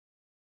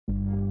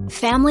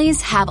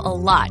Families have a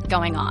lot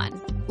going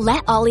on.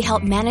 Let Ollie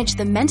help manage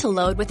the mental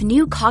load with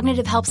new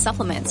cognitive help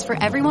supplements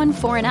for everyone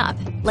 4 and up,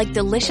 like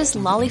delicious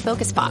Lolly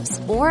Focus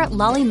Pops or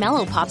Lolly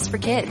Mellow Pops for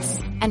kids.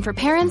 And for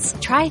parents,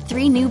 try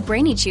 3 new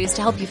Brainy Chews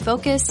to help you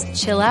focus,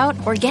 chill out,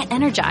 or get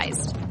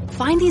energized.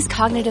 Find these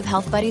cognitive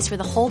health buddies for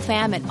the whole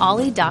fam at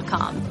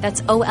ollie.com.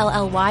 That's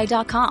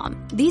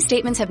OLLY.com. These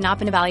statements have not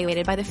been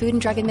evaluated by the Food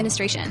and Drug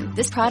Administration.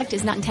 This product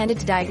is not intended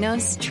to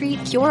diagnose,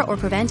 treat, cure, or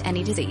prevent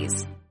any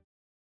disease.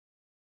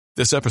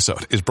 This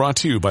episode is brought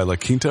to you by La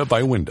Quinta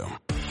by Wyndham.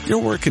 Your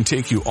work can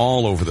take you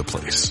all over the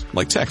place,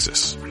 like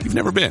Texas. You've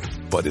never been,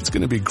 but it's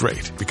going to be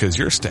great because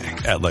you're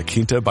staying at La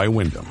Quinta by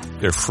Wyndham.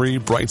 Their free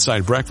Bright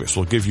Side breakfast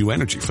will give you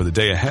energy for the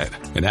day ahead.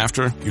 And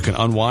after, you can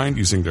unwind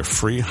using their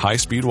free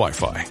high-speed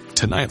Wi-Fi.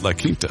 Tonight, La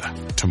Quinta.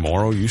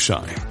 Tomorrow, you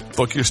shine.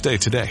 Book your stay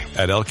today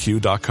at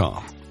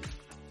LQ.com.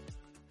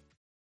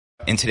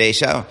 In today's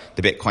show,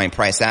 the Bitcoin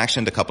price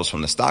action decouples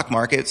from the stock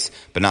markets,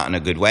 but not in a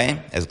good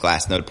way. As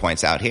Glassnode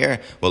points out here,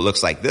 what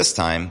looks like this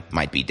time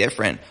might be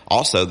different.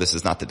 Also, this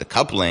is not the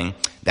decoupling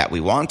that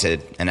we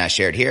wanted. And as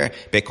shared here,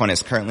 Bitcoin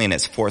is currently in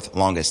its 4th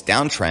longest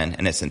downtrend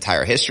in its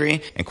entire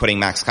history. And quoting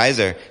Max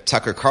Kaiser,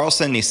 Tucker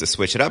Carlson needs to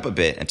switch it up a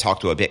bit and talk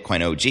to a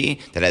Bitcoin OG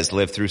that has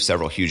lived through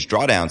several huge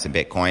drawdowns in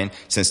Bitcoin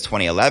since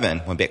 2011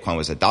 when Bitcoin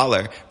was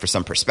 $1. For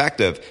some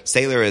perspective,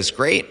 Saylor is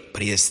great,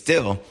 but he is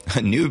still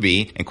a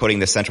newbie. And quoting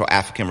the Central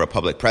African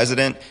Republic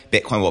president,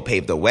 Bitcoin will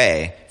pave the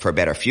way for a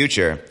better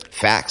future.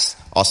 Facts.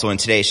 Also in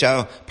today's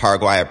show,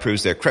 Paraguay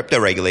approves their crypto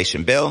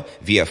regulation bill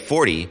via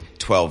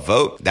 40-12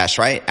 vote. That's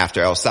right.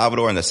 After El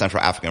Salvador and the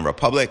Central African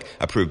Republic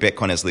approved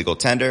Bitcoin as legal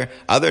tender,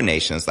 other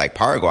nations like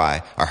Paraguay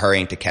are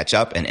hurrying to catch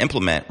up and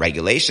implement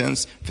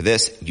regulations for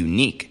this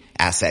unique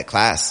asset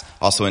class.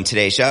 Also in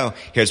today's show,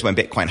 here's when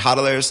Bitcoin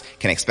hodlers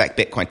can expect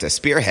Bitcoin to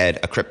spearhead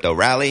a crypto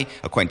rally,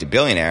 according to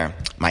billionaire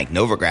Mike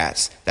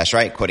Novogratz. That's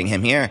right, quoting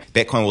him here,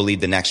 Bitcoin will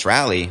lead the next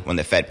rally when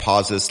the Fed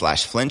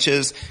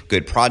pauses/flinches.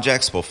 Good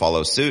projects will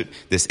follow suit.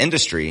 This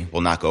industry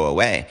will not go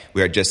away.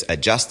 We are just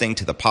adjusting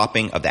to the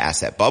popping of the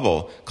asset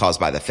bubble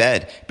caused by the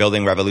Fed.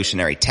 Building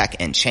revolutionary tech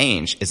and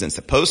change isn't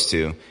supposed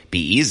to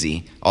be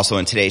easy. Also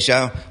in today's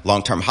show,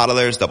 long-term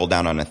hodlers double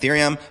down on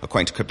Ethereum,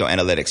 according to crypto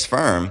analytics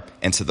firm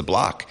Into the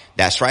Block.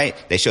 That's right.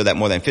 They show that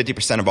more than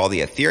 50% of all the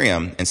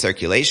Ethereum in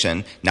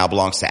circulation now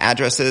belongs to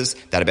addresses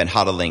that have been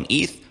hodling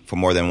ETH for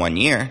more than 1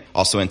 year.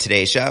 Also in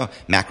today's show,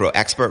 macro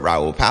expert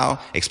Raoul Pal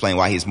explained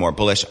why he's more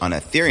bullish on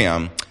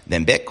Ethereum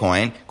than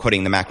Bitcoin,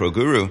 quoting the macro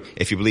guru,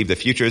 if you believe the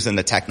future is in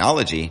the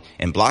technology,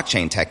 in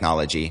blockchain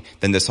technology,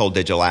 then this whole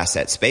digital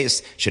asset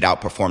space should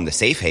outperform the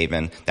safe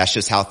haven. That's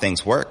just how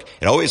things work.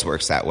 It always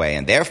works that way,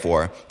 and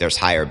therefore, there's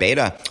higher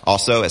beta.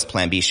 Also, as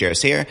Plan B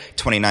shares here,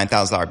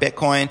 $29,000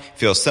 Bitcoin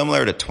feels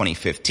similar to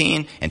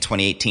 2015 and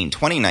 2018,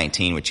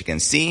 2019, which you can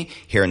see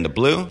here in the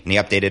blue. And he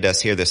updated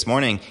us here this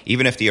morning,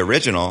 even if the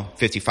original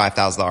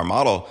 $55,000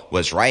 model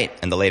was right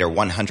and the later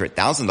 $100,000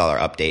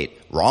 update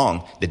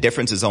wrong, the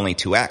difference is only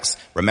 2x.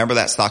 Remember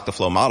that stock to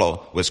flow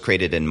model was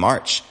created in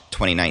March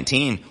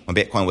 2019 when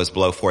Bitcoin was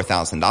below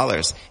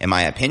 $4,000. In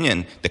my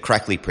opinion, the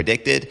correctly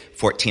predicted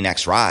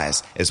 14x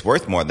rise is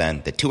worth more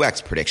than the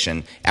 2x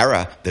prediction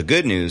era. The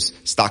good news,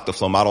 stock to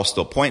flow model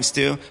still points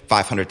to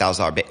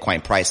 $500,000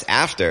 Bitcoin price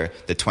after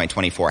the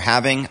 2024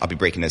 halving. I'll be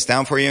breaking this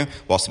down for you.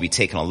 We'll also be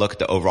taking a look at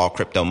the overall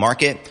crypto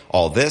market.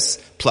 All this,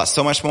 plus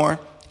so much more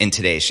in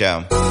today's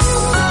show.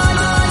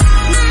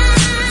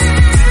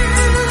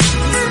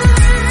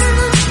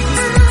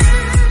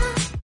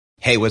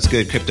 Hey, what's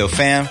good, crypto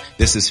fam?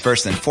 This is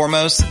first and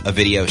foremost a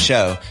video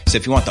show. So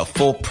if you want the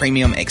full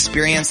premium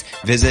experience,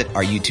 visit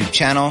our YouTube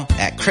channel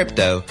at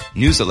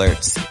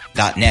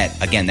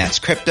cryptonewsalerts.net. Again, that's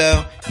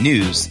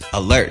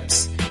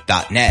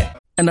cryptonewsalerts.net.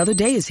 Another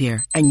day is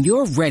here and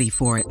you're ready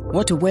for it.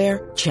 What to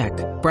wear? Check.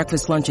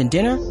 Breakfast, lunch, and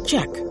dinner?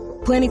 Check.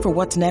 Planning for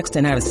what's next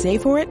and how to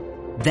save for it?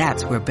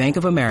 That's where Bank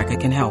of America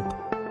can help.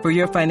 For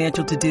your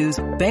financial to-dos,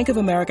 Bank of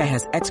America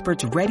has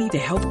experts ready to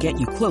help get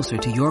you closer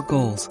to your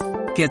goals.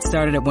 Get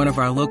started at one of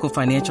our local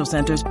financial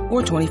centers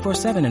or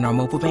 24/7 in our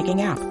mobile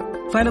banking app.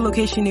 Find a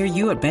location near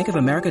you at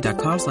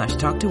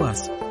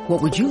bankofamerica.com/talktous.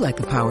 What would you like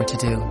the power to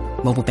do?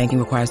 Mobile banking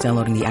requires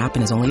downloading the app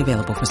and is only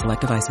available for select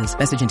devices.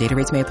 Message and data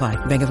rates may apply.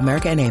 Bank of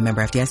America N.A.,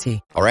 member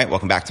FDIC. All right,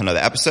 welcome back to another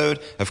episode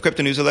of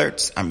Crypto News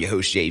Alerts. I'm your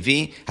host,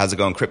 JV. How's it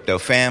going, crypto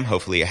fam?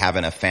 Hopefully you're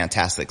having a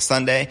fantastic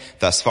Sunday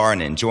thus far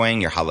and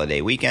enjoying your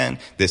holiday weekend.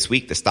 This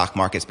week, the stock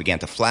markets began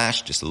to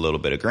flash just a little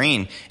bit of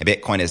green, and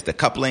Bitcoin is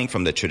decoupling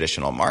from the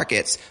traditional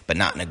markets, but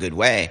not in a good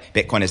way.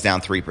 Bitcoin is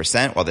down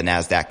 3%, while the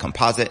NASDAQ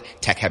Composite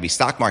Tech-Heavy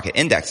Stock Market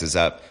Index is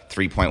up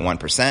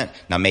 3.1%.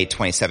 Now, May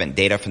 27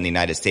 data from the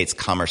United States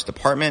Commerce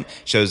Department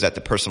shows that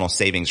the personal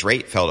savings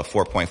rate fell to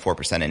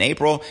 4.4% in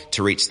April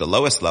to reach the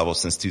lowest level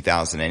since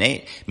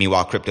 2008.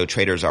 Meanwhile, crypto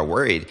traders are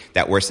worried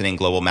that worsening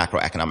global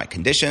macroeconomic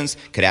conditions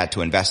could add to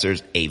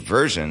investors'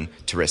 aversion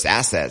to risk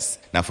assets.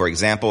 Now, for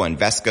example,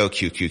 Invesco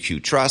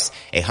QQQ Trust,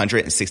 a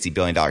 $160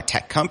 billion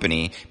tech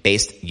company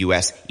based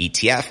U.S.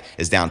 ETF,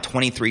 is down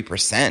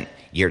 23%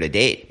 year to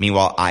date.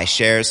 Meanwhile,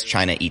 iShares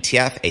China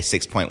ETF, a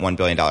 $6.1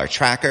 billion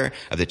tracker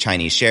of the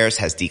Chinese shares,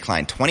 has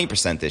declined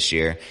 20% this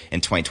year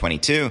in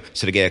 2022.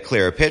 So to get a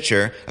clearer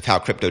picture of how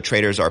crypto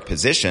traders are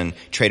positioned,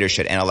 traders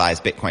should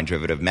analyze Bitcoin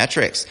derivative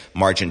metrics.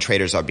 Margin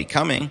traders are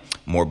becoming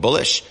more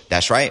bullish.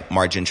 That's right.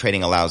 Margin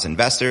trading allows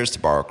investors to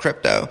borrow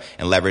crypto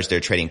and leverage their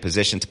trading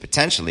position to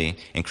potentially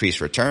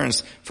increase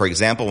returns. For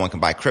example, one can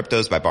buy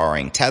cryptos by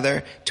borrowing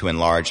Tether to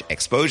enlarge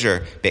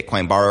exposure.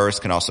 Bitcoin borrowers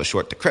can also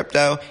short the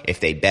crypto if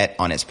they bet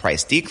on its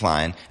price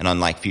decline. And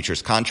unlike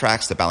futures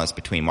contracts, the balance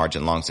between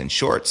margin longs and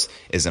shorts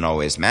isn't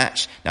always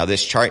matched. Now,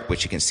 this chart,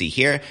 which you can see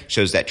here,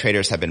 shows that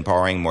traders have been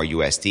borrowing more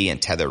USD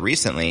and Tether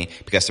recently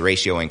because the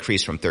ratio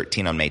increased from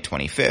 13 on May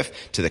 25th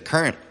to the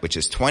current, which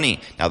is 20.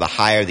 Now, the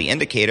higher the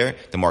indicator,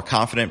 the more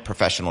confident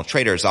professional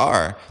traders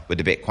are with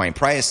the Bitcoin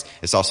price.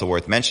 It's also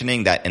worth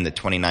mentioning that in the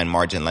 29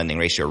 margin lending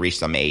ratio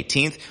reached on May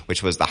 18th,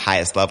 which was the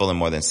highest level in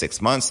more than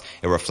 6 months,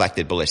 it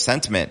reflected bullish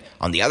sentiment.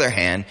 On the other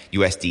hand,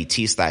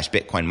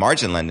 USDT/Bitcoin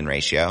margin lending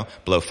ratio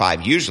below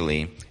 5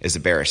 usually is a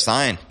bearish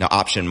sign. Now,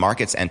 option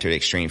markets entered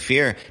extreme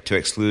fear to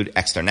exclude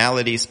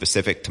externalities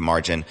specific to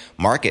margin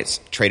markets.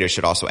 Traders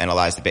should also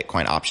analyze the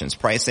Bitcoin options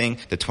pricing.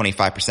 The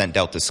 25%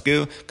 delta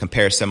skew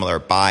compares similar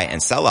buy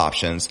and sell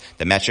options.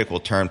 The metric will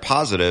turn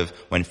positive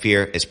when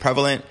fear is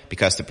prevalent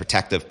because the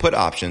protective put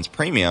options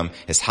premium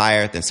is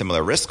higher than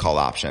similar risk call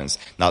options.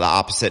 Now, the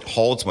opposite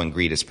holds when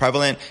greed is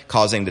prevalent,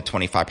 causing the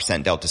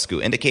 25% delta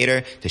skew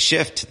indicator to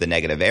shift to the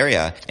negative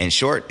area. In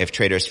short, if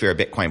traders fear a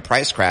Bitcoin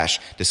price crash,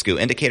 the skew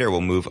indicator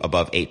will move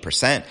above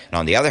 8%. And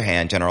on the other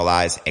hand,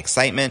 generalized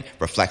excitement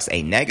reflects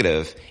a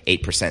negative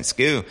 8%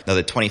 skew. Now,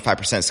 the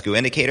 25% skew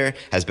indicator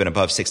has been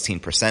above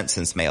 16%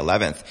 since May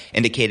 11th,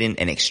 indicating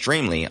an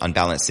extremely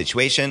unbalanced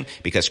situation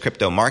because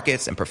crypto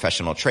markets and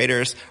professional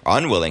traders are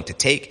unwilling to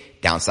take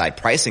downside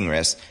pricing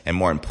risks, and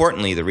more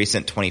importantly, the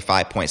recent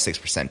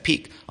 25.6%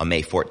 peak on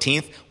May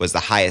 14th was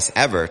the highest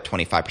ever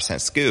 25%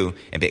 skew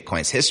in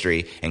Bitcoin's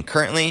history, and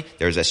currently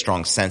there's a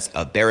strong sense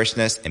of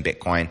bearishness in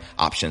Bitcoin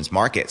options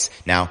markets.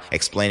 Now,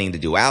 explaining the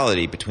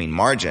duality between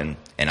margin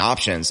and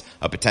options,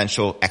 a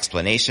potential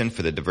explanation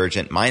for the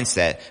divergent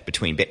mindset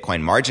between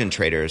Bitcoin margin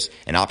traders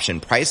and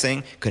option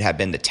pricing could have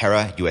been the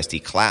Terra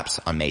USD collapse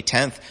on May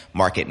 10th.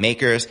 Market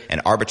makers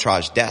and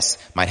arbitrage desks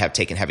might have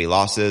taken heavy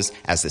losses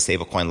as the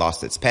stablecoin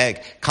lost its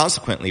peg,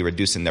 consequently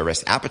reducing their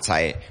risk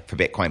appetite for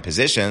Bitcoin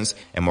positions.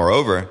 And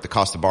moreover, the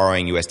cost of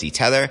borrowing USD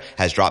Tether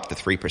has dropped to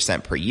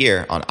 3% per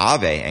year on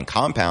Aave and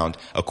Compound,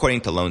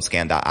 according to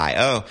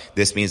Loanscan.io.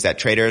 This means that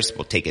traders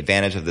will take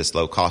advantage of this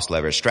low-cost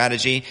leverage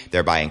strategy,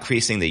 thereby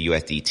increasing the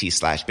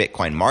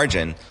USDT/Bitcoin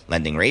margin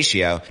lending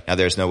ratio. Now,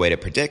 there's no way to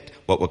predict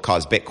what would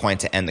cause Bitcoin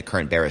to end the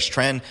current bearish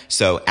trend,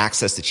 so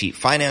access to cheap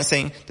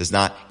financing does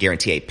not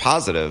guarantee a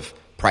positive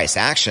price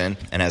action.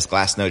 And as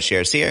Glassnode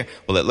shares here,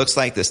 well, it looks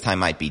like this time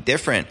might be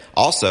different.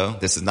 Also,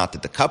 this is not the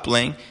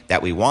decoupling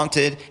that we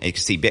wanted. And you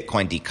can see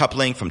Bitcoin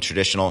decoupling from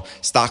traditional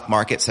stock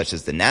markets such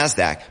as the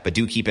NASDAQ. But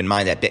do keep in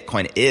mind that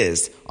Bitcoin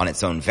is on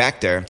its own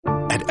vector.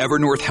 At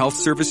Evernorth Health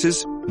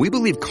Services, we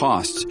believe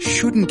costs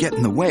shouldn't get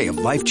in the way of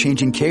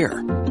life-changing care.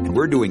 And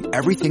we're doing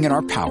everything in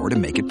our power to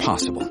make it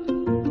possible.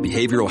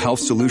 Behavioral health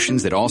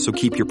solutions that also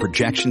keep your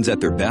projections at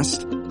their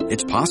best?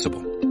 It's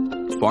possible.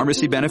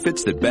 Pharmacy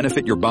benefits that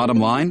benefit your bottom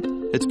line?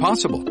 It's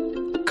possible.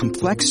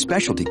 Complex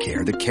specialty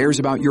care that cares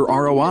about your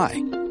ROI?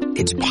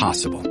 It's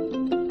possible.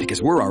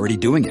 Because we're already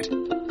doing it.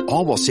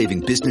 All while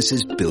saving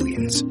businesses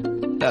billions.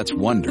 That's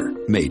Wonder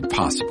made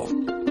possible.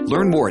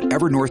 Learn more at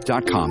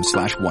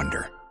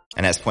evernorth.com/wonder.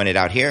 And as pointed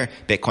out here,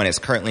 Bitcoin is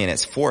currently in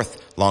its fourth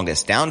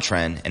longest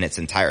downtrend in its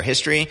entire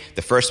history.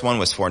 The first one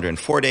was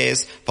 404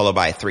 days, followed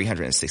by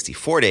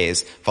 364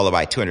 days, followed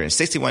by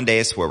 261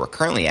 days, where we're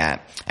currently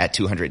at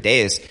 200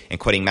 days. And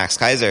quoting Max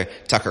Keiser,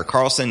 Tucker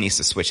Carlson needs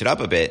to switch it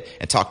up a bit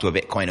and talk to a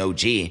Bitcoin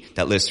OG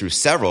that lives through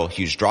several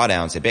huge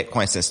drawdowns in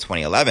Bitcoin since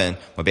 2011,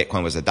 when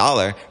Bitcoin was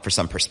 $1. For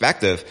some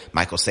perspective,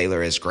 Michael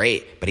Saylor is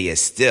great, but he is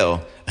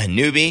still a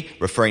newbie,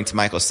 referring to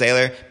Michael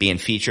Saylor being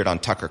featured on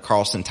Tucker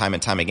Carlson time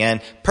and time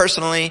again.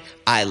 Personally,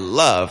 I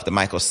love the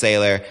Michael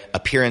Saylor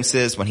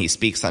appearances when he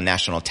speaks on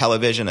national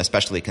television,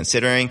 especially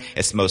considering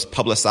it's the most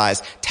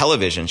publicized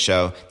television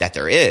show that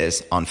there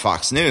is on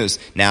Fox News.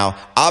 Now,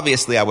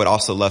 obviously, I would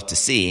also love to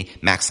see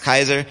Max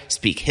Keiser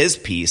speak his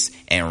piece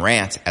and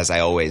rant, as I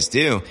always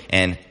do.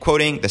 And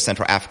quoting the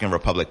Central African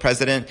Republic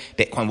president,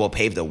 Bitcoin will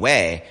pave the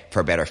way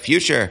for a better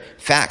future.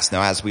 Facts.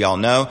 Now, as we all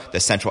know, the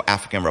Central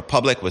African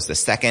Republic was the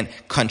second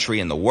country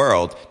in the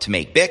world to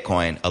make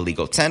Bitcoin a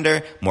legal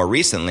tender, more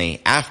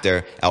recently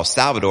after El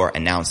Salvador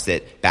announced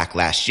it back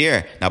last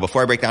year. Now,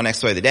 before I break down next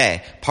story of the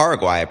day,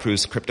 Paraguay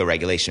approves crypto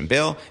regulation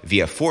bill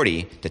via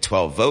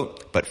 40-12 vote.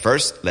 But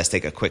first, let's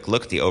take a quick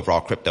look at the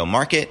overall crypto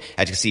market.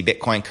 As you can see,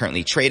 Bitcoin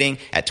currently trading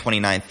at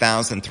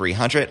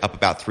 29,300, up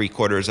about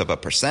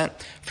 0.75%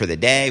 for the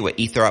day, with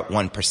Ether up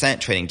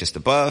 1%, trading just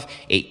above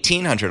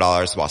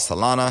 $1,800, while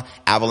Solana,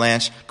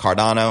 Avalanche,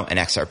 Cardano, and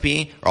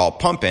XRP are all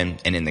pumping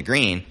and in the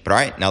green. But all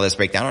right, now let's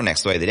break down our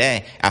next story of the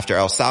day. After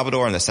El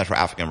Salvador and the Central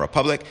African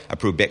Republic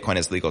approved Bitcoin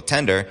as legal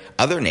tender,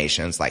 other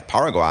nations like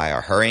Paraguay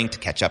are hurrying to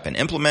catch up and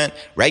implement implement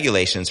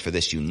regulations for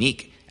this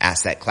unique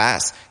asset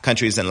class.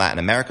 Countries in Latin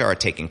America are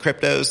taking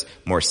cryptos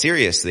more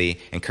seriously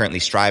and currently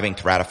striving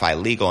to ratify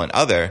legal and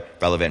other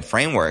relevant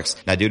frameworks.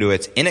 Now, due to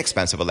its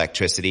inexpensive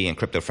electricity and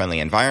crypto-friendly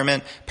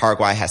environment,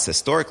 Paraguay has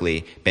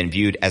historically been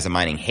viewed as a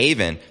mining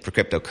haven for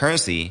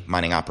cryptocurrency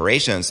mining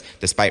operations.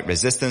 Despite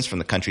resistance from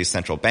the country's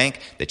central bank,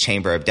 the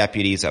Chamber of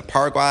Deputies of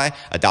Paraguay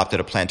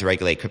adopted a plan to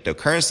regulate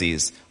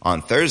cryptocurrencies.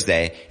 On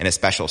Thursday, in a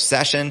special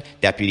session,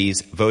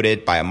 deputies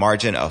voted by a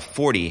margin of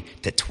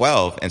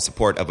 40-12 in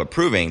support of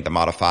approving the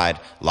modified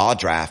law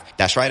draft.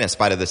 That's right, in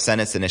spite of the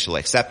Senate's initial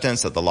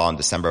acceptance of the law in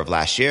December of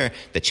last year,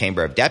 the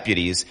Chamber of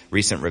Deputies'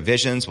 recent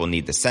revisions will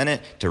need the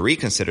Senate to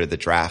reconsider the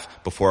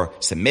draft before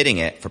submitting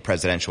it for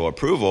presidential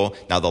approval.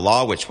 Now, the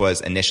law, which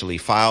was initially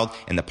filed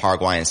in the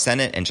Paraguayan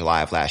Senate in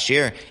July of last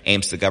year,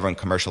 aims to govern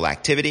commercial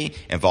activity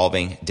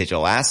involving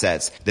digital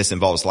assets. This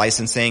involves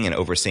licensing and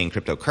overseeing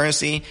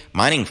cryptocurrency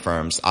mining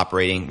firms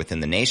operating within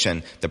the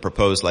nation. The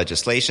proposed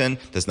legislation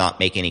does not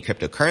make any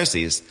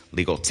cryptocurrencies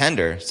legal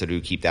tender, so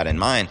do keep that in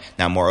mind.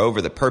 Now,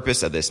 moreover, the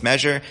purpose of this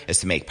measure is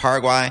to make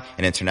Paraguay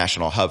an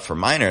international hub for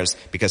miners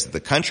because of the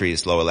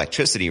country's low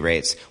electricity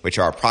rates, which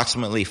are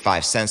approximately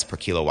 5 cents per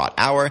kilowatt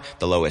hour,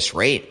 the lowest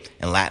rate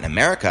in Latin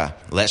America.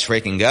 Let's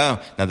freaking go.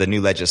 Now, the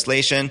new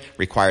legislation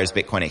requires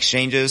Bitcoin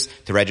exchanges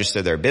to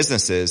register their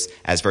businesses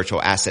as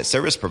virtual asset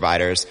service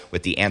providers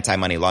with the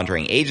Anti-Money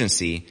Laundering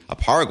Agency of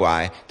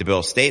Paraguay. The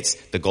bill states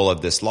the goal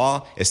of this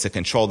law is to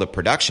control the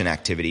production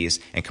activities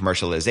and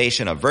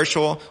commercialization of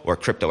virtual or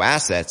crypto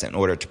assets in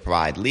order to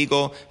provide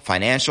legal,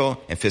 financial,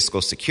 and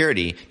fiscal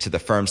security to the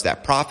firms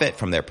that profit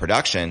from their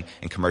production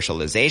and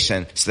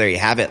commercialization. So there you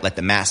have it. Let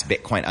the mass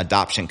Bitcoin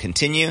adoption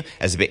continue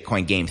as the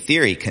Bitcoin game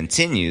theory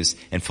continues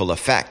in full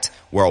effect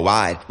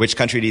worldwide. Which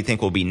country do you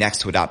think will be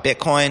next to adopt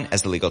Bitcoin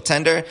as the legal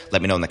tender?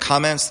 Let me know in the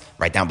comments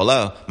right down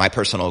below. My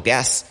personal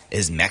guess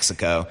is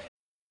Mexico.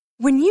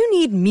 When you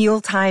need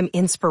mealtime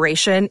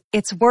inspiration,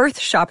 it's worth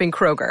shopping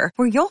Kroger,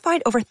 where you'll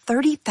find over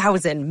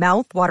 30,000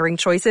 mouth-watering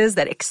choices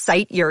that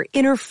excite your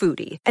inner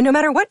foodie. And no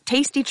matter what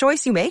tasty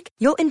choice you make,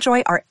 you'll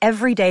enjoy our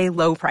everyday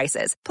low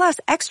prices, plus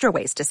extra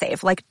ways to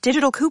save, like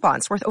digital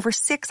coupons worth over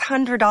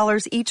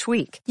 $600 each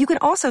week. You can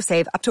also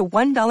save up to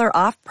 $1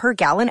 off per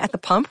gallon at the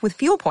pump with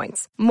fuel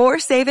points. More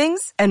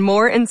savings and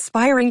more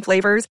inspiring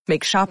flavors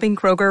make shopping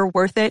Kroger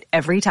worth it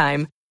every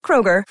time.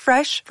 Kroger,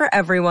 fresh for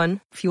everyone.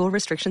 Fuel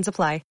restrictions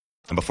apply.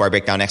 And before I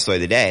break down next story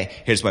of the day,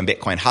 here's when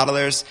Bitcoin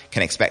hodlers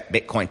can expect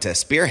Bitcoin to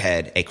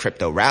spearhead a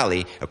crypto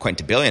rally, according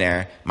to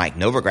billionaire Mike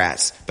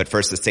Novogratz. But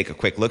first, let's take a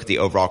quick look at the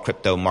overall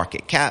crypto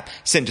market cap,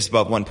 sitting just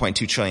above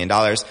 $1.2 trillion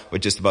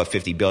with just above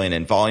 $50 billion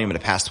in volume in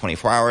the past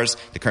 24 hours.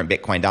 The current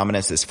Bitcoin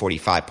dominance is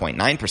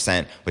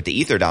 45.9%, with the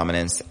Ether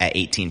dominance at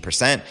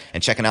 18%.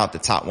 And checking out the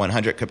top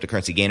 100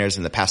 cryptocurrency gainers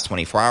in the past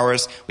 24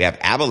 hours, we have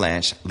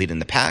Avalanche leading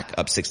the pack,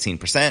 up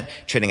 16%,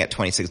 trading at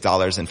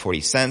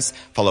 $26.40,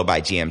 followed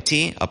by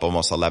GMT, up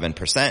almost 11%,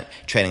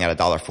 trading at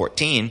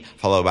 $1.14,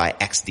 followed by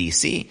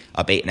XDC,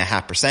 up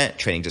 8.5%,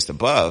 trading just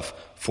above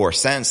 4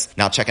 cents.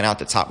 Now checking out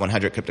the top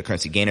 100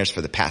 cryptocurrency gainers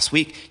for the past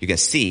week, you can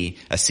see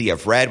a sea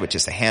of red, which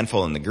is a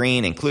handful in the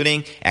green,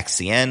 including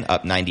XCN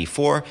up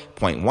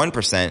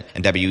 94.1%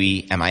 and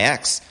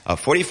WEMIX up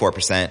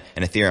 44%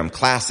 and Ethereum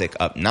Classic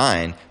up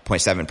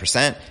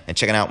 9.7%. And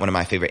checking out one of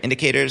my favorite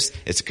indicators,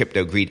 it's the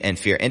Crypto Greed and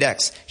Fear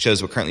Index.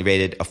 Shows we're currently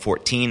rated a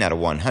 14 out of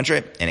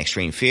 100 in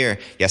extreme fear.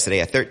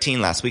 Yesterday a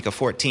 13, last week a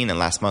 14, and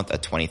last month a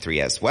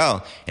 23 as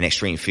well in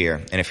extreme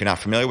fear. And if you're not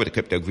familiar with the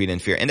Crypto Greed and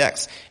Fear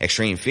Index,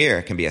 extreme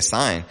fear can be a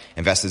sign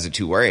investors are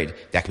too worried.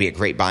 That could be a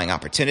great buying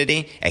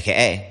opportunity,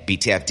 aka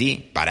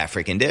BTFD, buy that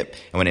freaking dip.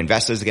 And when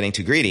investors are getting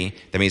too greedy,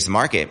 that means the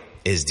market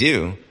is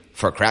due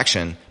for a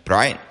correction. But all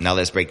right, now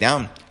let's break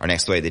down our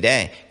next story of the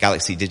day.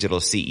 Galaxy Digital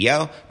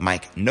CEO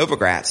Mike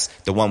Novogratz,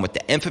 the one with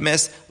the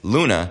infamous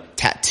Luna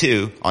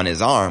tattoo on his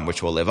arm,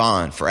 which will live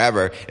on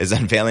forever, is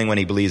unveiling when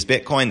he believes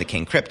Bitcoin, the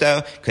king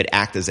crypto, could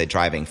act as a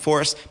driving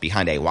force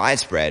behind a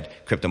widespread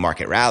crypto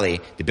market rally.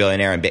 The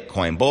billionaire and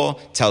Bitcoin bull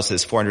tells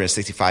his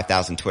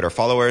 465,000 Twitter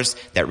followers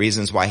that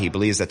reasons why he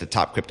believes that the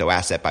top crypto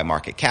asset by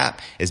market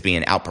cap is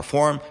being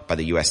outperformed by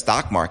the U.S.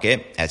 stock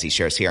market, as he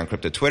shares here on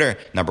Crypto Twitter.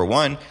 Number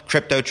one,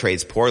 crypto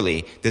trades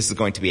poorly. This is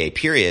going to be a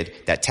period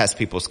that tests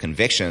people's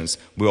convictions.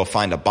 We will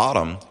find a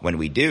bottom when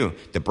we do.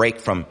 The break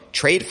from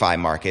TradeFi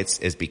markets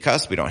is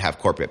because we don't have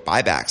corporate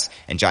buybacks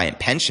and giant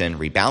pension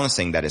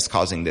rebalancing that is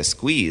causing this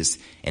squeeze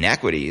in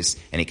equities.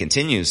 And he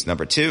continues,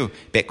 number two,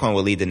 Bitcoin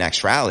will lead the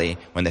next rally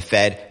when the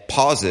Fed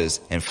pauses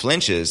and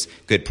flinches.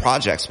 Good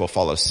projects will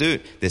follow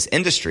suit. This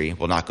industry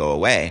will not go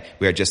away.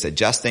 We are just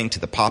adjusting to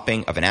the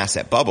popping of an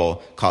asset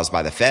bubble caused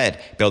by the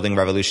Fed. Building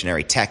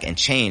revolutionary tech and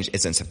change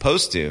isn't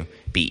supposed to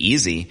be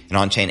easy. An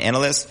on-chain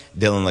analyst,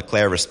 Dylan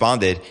Leclerc,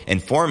 responded,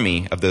 inform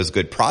me of those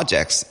good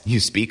projects you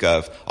speak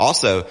of.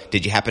 Also,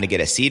 did you happen to get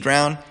a seed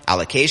round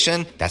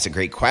allocation? That's a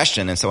great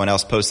question. And someone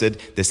else posted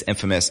this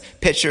infamous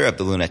picture of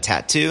the Luna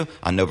tattoo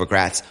on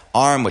Novogratz's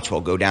ARM, which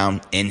will go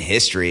down in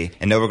history.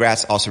 And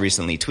Novogratz also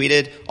recently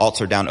tweeted,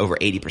 alts are down over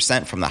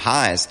 80% from the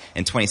highs.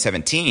 In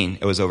 2017,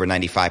 it was over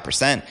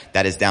 95%.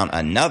 That is down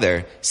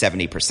another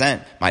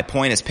 70%. My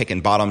point is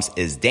picking bottoms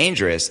is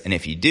dangerous, and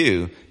if you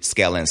do,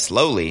 scale in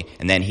slowly.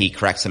 And then he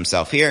corrects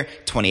himself here.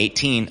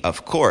 2018,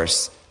 of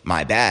course.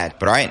 My bad.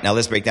 But alright, now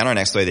let's break down our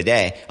next story of the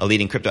day. A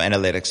leading crypto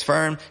analytics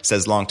firm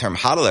says long-term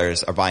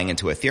hodlers are buying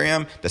into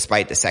Ethereum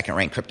despite the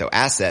second-ranked crypto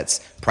assets.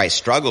 Price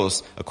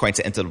struggles. According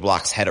to Into the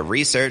Block's head of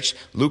research,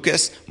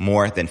 Lucas,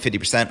 more than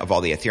 50% of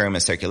all the Ethereum in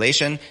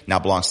circulation now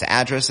belongs to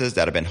addresses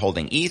that have been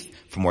holding ETH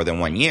for more than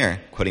 1 year.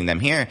 Quoting them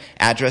here,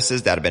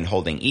 addresses that have been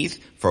holding ETH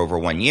for over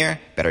 1 year,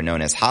 better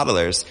known as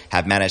hodlers,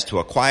 have managed to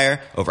acquire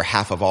over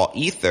half of all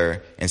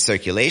Ether in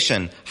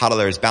circulation.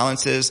 Hodlers'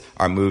 balances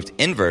are moved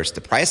inverse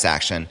to price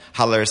action.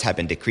 Hodlers have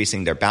been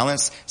decreasing their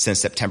balance since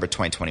September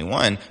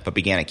 2021, but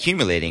began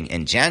accumulating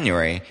in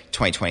January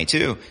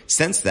 2022.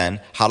 Since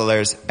then,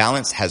 hodlers'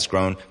 balance has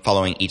grown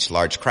following each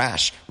large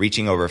crash,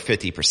 reaching over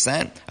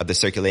 50% of the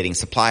circulating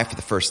supply for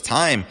the first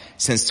time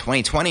since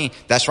 2020.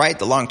 That's right,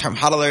 the long-term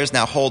hodlers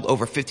now hold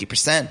over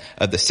 50%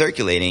 of the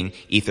circulating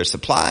Ether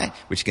supply,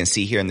 which you can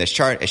see here in this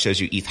chart. It shows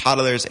you ETH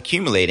hodlers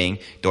accumulating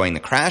during the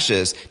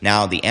crashes.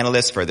 Now, the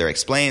analyst further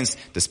explains,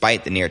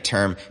 despite the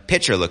near-term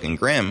picture looking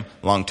grim,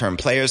 long-term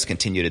players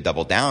continue to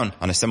double down.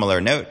 On a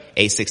similar note,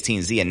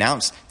 A16Z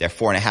announced their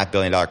 $4.5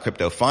 billion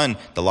crypto fund,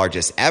 the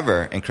largest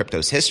ever in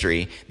crypto's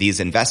history. These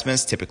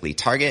investments typically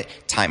target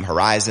time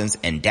horizons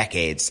in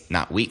decades,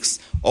 not weeks.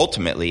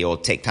 Ultimately, it will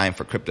take time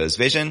for crypto's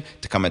vision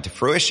to come into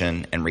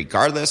fruition, and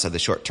regardless of the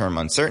short-term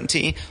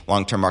uncertainty,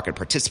 long-term market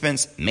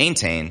participants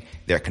maintain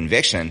their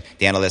conviction.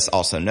 The analyst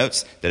also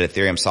notes that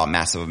Ethereum saw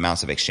massive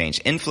amounts of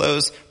exchange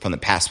inflows from the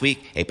past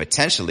week, a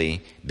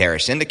potentially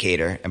bearish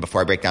indicator. And before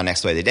I break down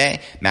next story of the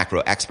day,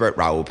 macro expert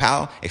Raoul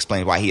Pal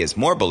explains why he is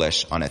more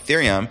bullish on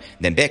Ethereum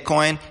than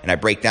Bitcoin, and I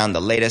break down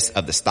the latest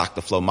of the stock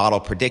to flow model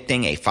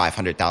predicting a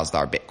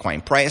 $500,000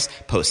 Bitcoin price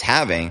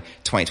post-halving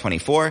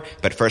 2024.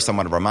 But first, I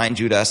want to remind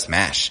you to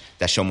smash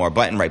that show more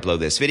button right below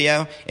this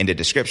video in the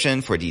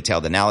description for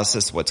detailed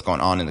analysis of what's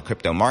going on in the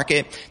crypto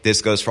market.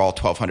 This goes for all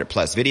 1,200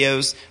 plus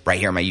videos right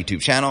here on my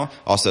YouTube channel.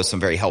 Also, some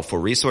very helpful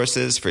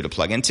resources for you to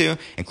plug into,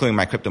 including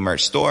my crypto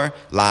merch store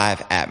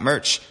live at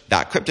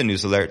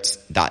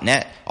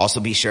merch.cryptonewsalerts.net. Also,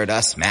 be sure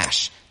to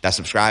smash that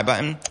subscribe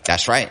button.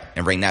 That's right.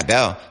 And ring that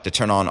bell to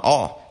turn on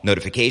all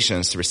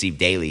notifications to receive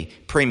daily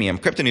premium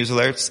crypto news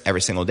alerts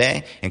every single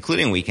day,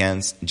 including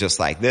weekends just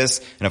like this.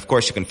 And of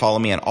course, you can follow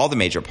me on all the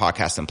major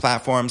podcasting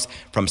platforms,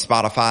 from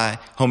Spotify,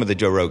 home of the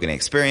Joe Rogan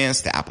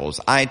Experience, to Apple's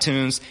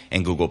iTunes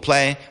and Google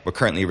Play. We're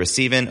currently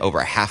receiving over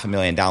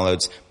 500,000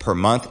 downloads per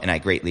month, and I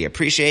greatly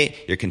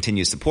appreciate your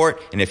continued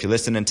support. And if you're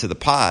listening to the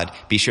pod,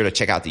 be sure to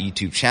check out the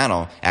YouTube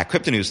channel at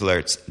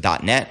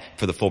cryptonewsalerts.net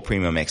for the full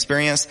premium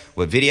experience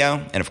with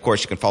video. And of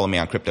course, you can follow me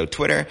on crypto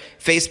Twitter,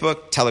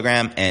 Facebook,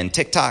 Telegram, and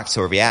TikTok. So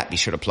wherever you're at, be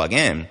sure to plug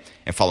in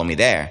and follow me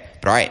there.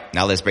 But all right,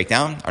 now let's break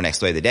down our next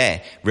story of the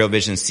day. Real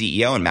Vision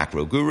CEO and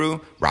macro guru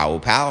Raoul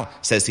Pal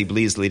says he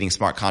believes the leading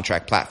smart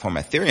contract platform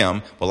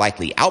Ethereum will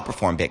likely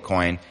outperform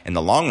Bitcoin in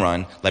the long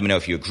run. Let me know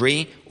if you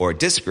agree or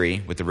disagree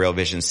with the Real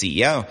Vision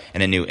CEO.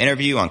 In a new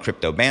interview on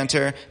Crypto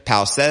Banter,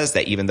 Pal says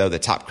that even though the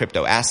top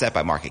crypto asset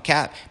by market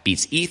cap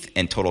beats ETH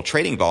in total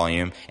trading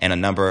volume and a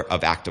number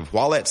of active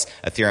wallets,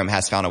 Ethereum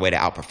has found a way to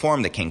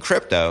outperform the king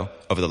crypto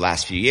over the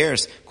last few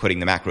years. Quoting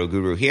the macro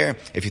guru here,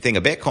 if you think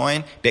of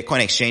Bitcoin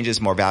exchanges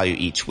more value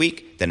each week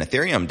than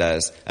Ethereum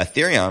does.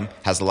 Ethereum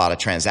has a lot of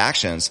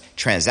transactions.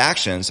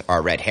 Transactions are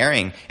a red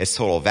herring. Its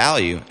total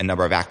value and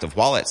number of active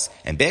wallets.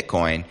 And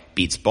Bitcoin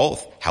beats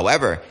both.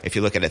 However, if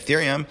you look at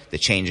Ethereum, the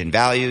change in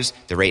values,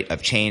 the rate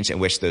of change in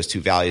which those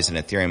two values in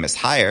Ethereum is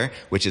higher,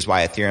 which is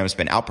why Ethereum has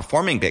been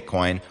outperforming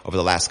Bitcoin over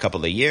the last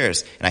couple of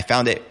years. And I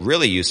found it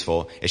really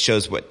useful. It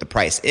shows what the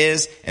price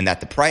is and that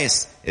the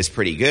price is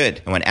pretty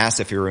good. And when asked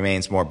if he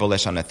remains more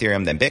bullish on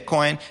Ethereum than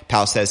Bitcoin,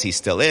 Pal says he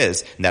still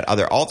is, and that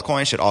other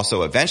altcoins should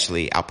also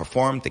eventually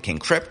outperform the king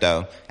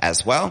crypto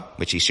as well,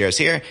 which he shares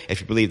here.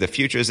 If you believe the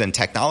futures in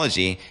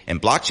technology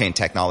and blockchain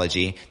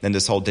technology, then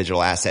this whole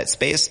digital asset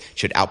space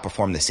should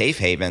outperform the safe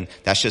haven.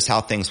 That's just how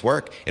things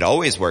work. It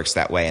always works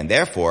that way, and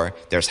therefore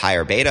there's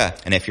higher beta.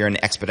 And if you're in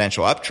an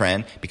exponential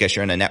uptrend because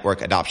you're in a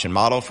network adoption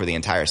model for the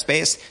entire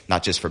space,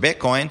 not just for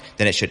Bitcoin,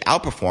 then it should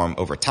outperform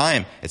over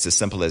time. It's as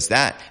simple as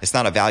that. It's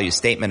not a value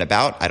statement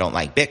about I don't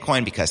like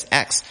Bitcoin because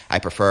X, I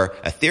prefer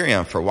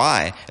Ethereum for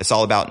Y. It's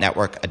all about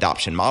network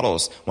adoption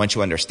models. Once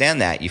you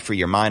understand that, you free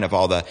your mind of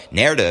all the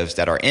narratives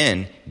that are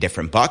in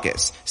different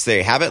buckets. So there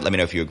you have it. Let me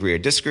know if you agree or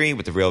disagree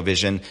with the Real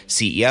Vision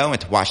CEO.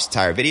 And to watch the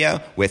entire video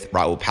with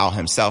Raoul Pal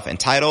himself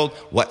entitled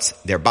What's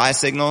Their Buy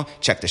Signal,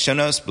 check the show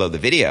notes below the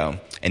video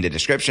in the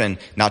description.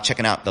 Now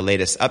checking out the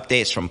latest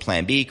updates from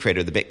Plan B,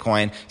 creator of the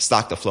Bitcoin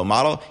stock to flow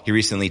model. He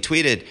recently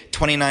tweeted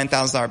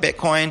 $29,000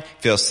 Bitcoin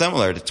feels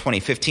similar to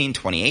 2015,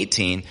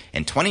 2018,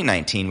 and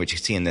 2019, which you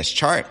see in this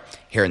chart.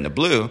 here in the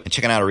blue. And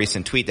checking out a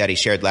recent tweet that he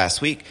shared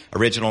last week,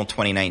 original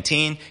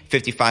 2019,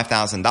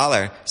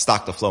 $55,000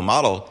 stock to flow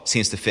model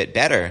seems to fit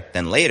better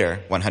than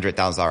later $100,000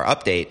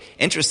 update.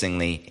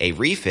 Interestingly, a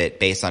refit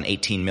based on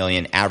 18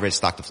 million average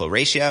stock to flow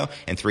ratio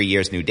and 3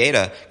 years new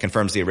data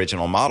confirms the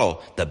original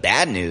model. The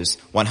bad news,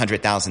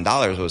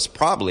 $100,000 was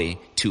probably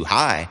too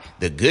high.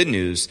 The good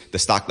news, the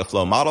stock to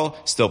flow model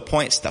still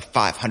points to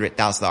 $500,000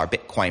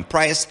 Bitcoin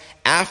price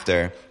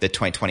after the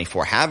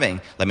 2024 halving.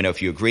 Let me know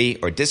if you agree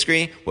or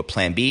disagree with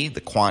Plan B,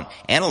 the quant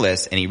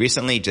analyst, and he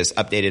recently just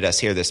updated us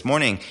here this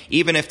morning.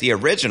 Even if the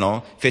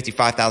original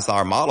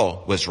 $55,000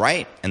 model was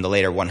right and the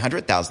later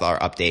 $100,000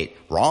 update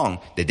wrong,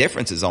 the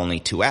difference is only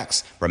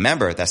 2x.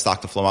 Remember that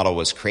stock to flow model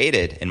was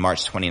created in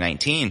March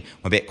 2019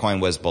 when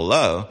Bitcoin was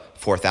below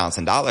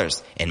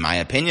 $4,000. In my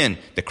opinion,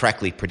 the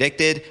correctly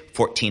predicted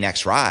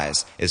 14x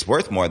rise is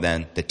worth more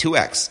than the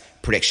 2x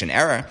prediction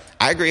error.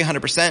 I agree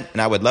 100%,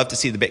 and I would love to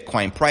see the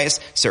Bitcoin price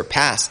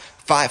surpass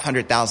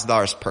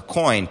 $500,000 per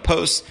coin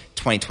post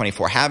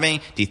 2024 halving.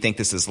 Do you think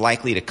this is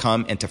likely to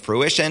come into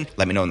fruition?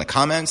 Let me know in the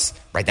comments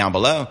right down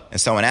below.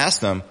 And someone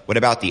asked him, what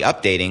about the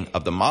updating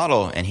of the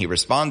model? And he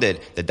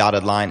responded, the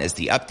dotted line is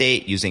the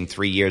update using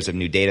 3 years of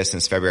new data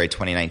since February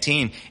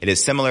 2019. It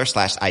is similar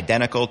 /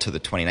 identical to the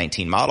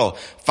 2019 model.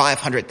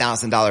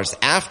 $500,000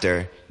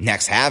 after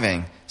next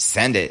halving.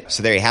 Send it.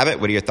 So there you have it.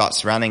 What are your thoughts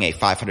surrounding a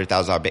 $500,000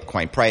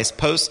 Bitcoin price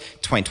post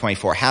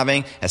 2024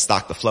 halving as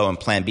stock to flow and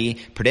Plan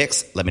B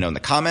predicts? Let me know in the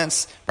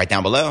comments right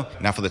down below.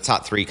 Now for the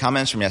top 3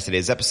 comments from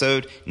yesterday's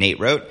episode. Nate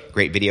wrote,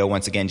 great video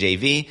once again,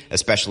 JV.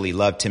 Especially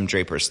loved Tim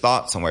Draper's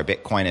thoughts on where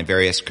Bitcoin and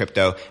various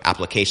crypto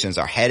applications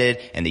are headed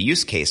and the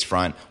use case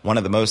front. One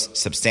of the most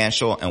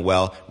substantial and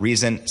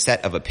well-reasoned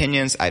set of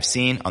opinions I've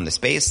seen on the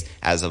space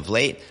as of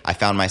late. I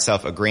found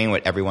myself agreeing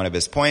with every one of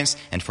his points,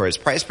 and for his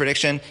price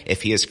prediction,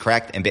 if he is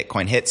correct and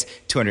Bitcoin hits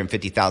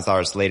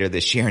 $250,000 later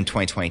this year in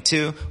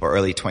 2022 or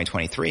early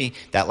 2023,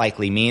 that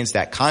likely means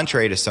that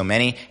contrary to so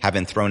many have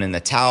been thrown in the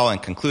towel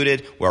and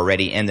concluded we're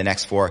already in the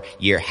next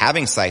 4-year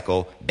halving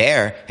cycle,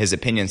 bear, his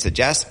opinion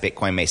suggests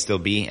Bitcoin may still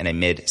be in a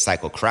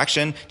mid-cycle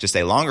correction, just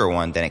a longer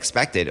one than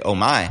expected. Oh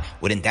my,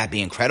 wouldn't that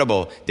be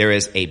incredible? There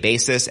is a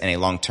basis and a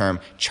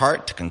long-term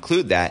chart to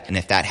conclude that, and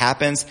if that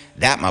happens,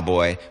 that, my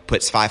boy,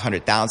 puts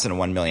 $500,000 and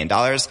 $1 million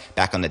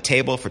back on the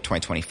table for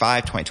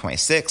 2025,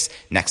 2026,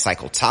 next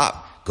cycle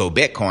top. Go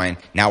Bitcoin.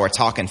 Now we're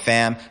talking,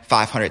 fam.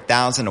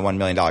 $500,000 and $1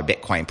 million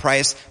Bitcoin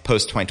price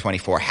post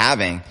 2024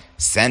 halving.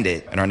 Send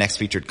it. And our next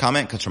featured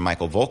comment comes from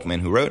Michael Volkman,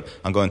 who wrote,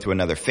 I'm going through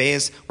another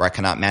phase where I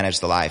cannot manage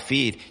the live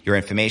feed. Your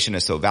information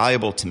is so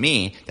valuable to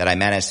me that I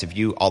manage to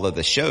view all of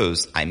the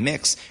shows I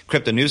mix.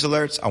 Crypto news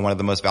alerts are one of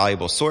the most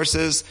valuable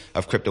sources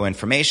of crypto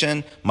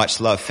information.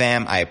 Much love,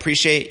 fam. I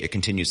appreciate your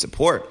continued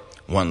support.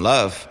 One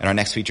love. And our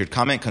next featured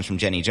comment comes from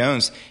Jenny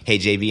Jones. Hey,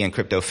 JV and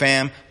crypto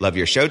fam, love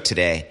your show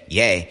today.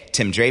 Yay.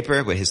 Tim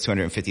Draper with his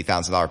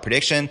 $250,000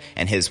 prediction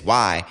and his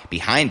why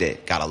behind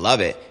it. Gotta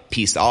love it.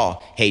 Peace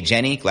all. Hey,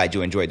 Jenny, glad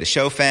you enjoyed the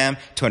show, fam.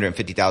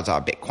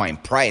 $250,000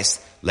 Bitcoin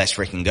price. Let's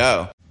freaking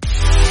go.